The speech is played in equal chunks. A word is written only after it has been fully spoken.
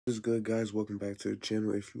What's good, guys? Welcome back to the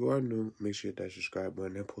channel. If you are new, make sure you hit that subscribe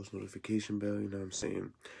button and post notification bell, you know what I'm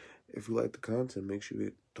saying? If you like the content, make sure you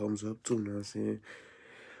hit thumbs up too, you know what I'm saying?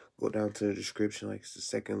 Go down to the description, like it's the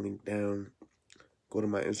second link down. Go to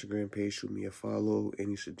my Instagram page, shoot me a follow,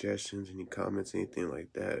 any suggestions, any comments, anything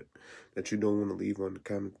like that you don't want to leave on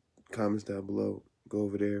the comments down below. Go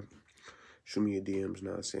over there, shoot me your DMs, you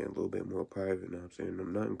know what I'm saying? A little bit more private, you know what I'm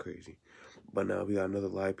saying? Nothing crazy. But now we got another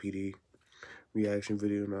live PD reaction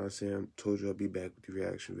video, you know what I'm saying? I told you I'll be back with the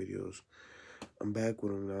reaction videos. I'm back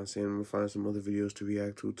with them, you know what I'm saying? I'm gonna find some other videos to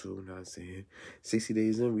react to too, you know what I'm saying? 60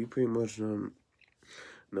 days in, we pretty much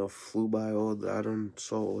flew by I done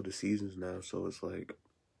saw all the seasons now, so it's like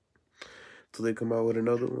till they come out with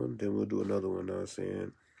another one, then we'll do another one, you know what I'm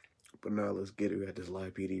saying? But now let's get it. We got this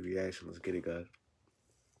live PD reaction. Let's get it, guys.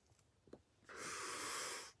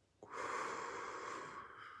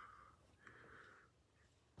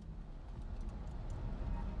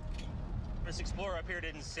 This Explorer up here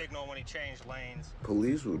didn't signal when he changed lanes.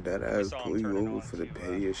 Police will that ass pull you over for the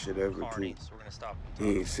pettiest shit ever, too. So we're gonna stop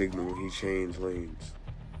he ain't signal when he changed lanes.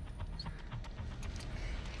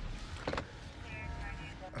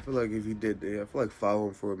 I feel like if he did that, I feel like follow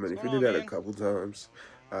him for a minute. If he did that a couple times,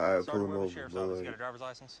 I'd pull him over. But like, got a driver's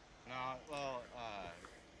license? No, well,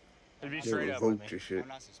 to be straight up with me. Your shit. I'm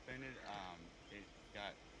not suspended.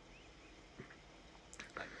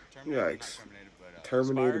 It got like,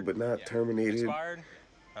 terminated, but not terminated. Expired?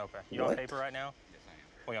 Okay. You on paper right now? Yes, I am.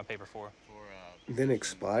 What are you on paper for? Then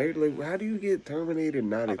expired? Like, how do you get terminated,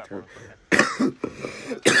 not a term?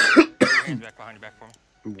 Hands back behind your back for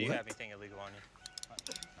me. Do you have anything illegal on you?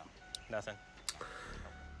 No. Nothing.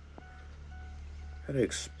 Had an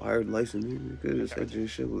expired license. You could have said your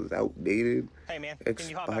shit was outdated. Hey, man. Expired. Can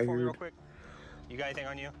you hop back for me real quick? You got anything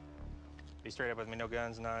on you? Be straight up with me. No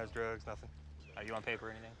guns, knives, drugs, nothing. Are you on paper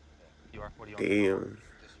or anything? You are? What are you on? Damn.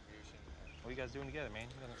 What are you guys doing together, man?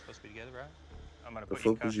 You guys aren't supposed to be together, right? I'm gonna The put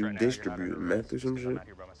you in fuck was cuffs you right now. distributing meth or some shit? I'm out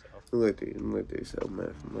here by myself. Let they sell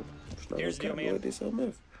meth. Here's the deal, man. Let they sell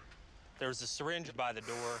meth. There's a syringe by the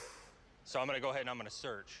door, so I'm gonna go ahead and I'm gonna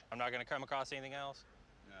search. I'm not gonna come across anything else.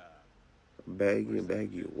 Baggy of what?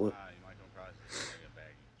 you might come across a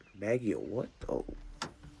baggie. Baggy of what though?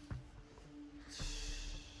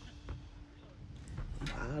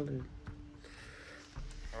 Violent.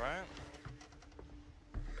 All right.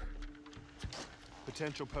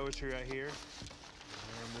 Potential poetry right here.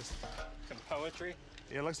 Some poetry?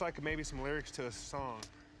 Yeah, it looks like maybe some lyrics to a song.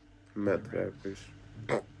 Meth rappers.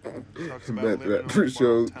 Talks about Meth living rapper on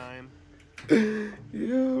show. time. Yo.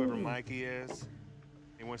 Whoever Mikey is,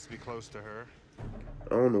 he wants to be close to her. I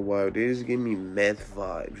don't know why. They just give me meth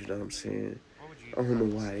vibes, you know what I'm saying? I don't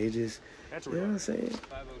know why. They just, That's you know what I'm saying?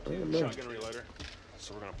 I don't know. Shotgun reloader.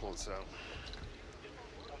 So we're gonna pull this out.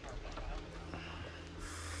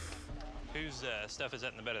 Whose stuff is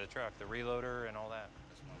that in the bed of the truck? The reloader and all that?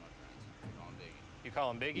 That's one of my friends. You call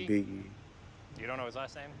him Biggie? Biggie. You don't know his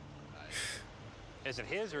last name? Is it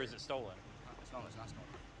his or is it stolen? It's not stolen.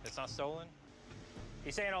 It's not stolen?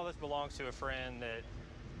 He's saying all this belongs to a friend that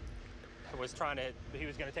was he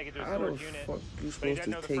was going to take it to a storage unit, Fuck you but he supposed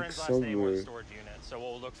doesn't know to the take friend's last name or the somewhere storage unit, so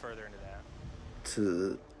we'll look further into that.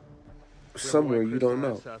 to somewhere you don't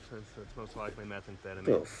know? Substance that's most likely methamphetamine.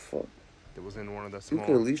 The fuck? It was in one of the You small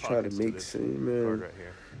can at least try to pockets make this sense, card man. right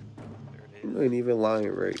here. There it is. You ain't even lying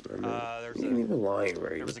right, man. There's You ain't even lying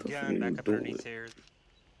right. There was a What the fuck gun are back you up doing? underneath here.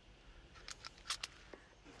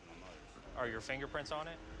 Are your fingerprints on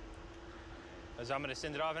it? As I'm going to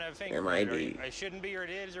send it off and have a fingerprint. might be. It shouldn't be, or it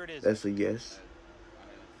is, or it isn't. That's a yes.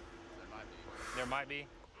 There might be.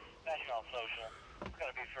 National Social. It's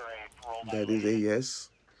going to be for a parole. That is a yes.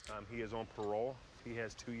 He is on parole. He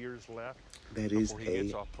has 2 years left. That is before he a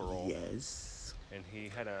gets off parole. yes. And he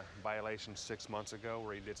had a violation 6 months ago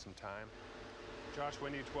where he did some time. Josh,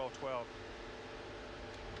 when do you 12-12?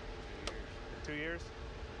 2 years?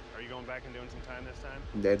 Are you going back and doing some time this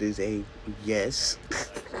time? That is a yes.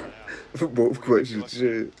 For both questions, shit.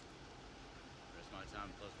 Rest of my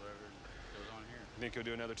time plus whatever goes on here. Think you'll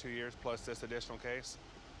do another 2 years plus this additional case?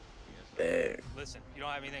 Damn. Listen, you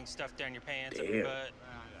don't have anything stuffed down your pants, up your butt,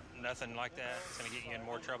 nothing like that. It's going to get you in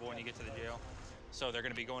more trouble when you get to the jail. So they're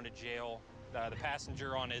going to be going to jail. The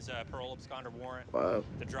passenger on his parole absconder warrant. Wow.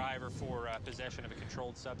 The driver for possession of a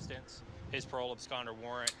controlled substance, his parole absconder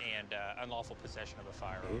warrant, and unlawful possession of a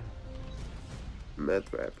firearm.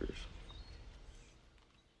 Meth rappers.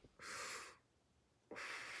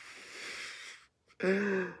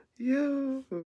 Yo.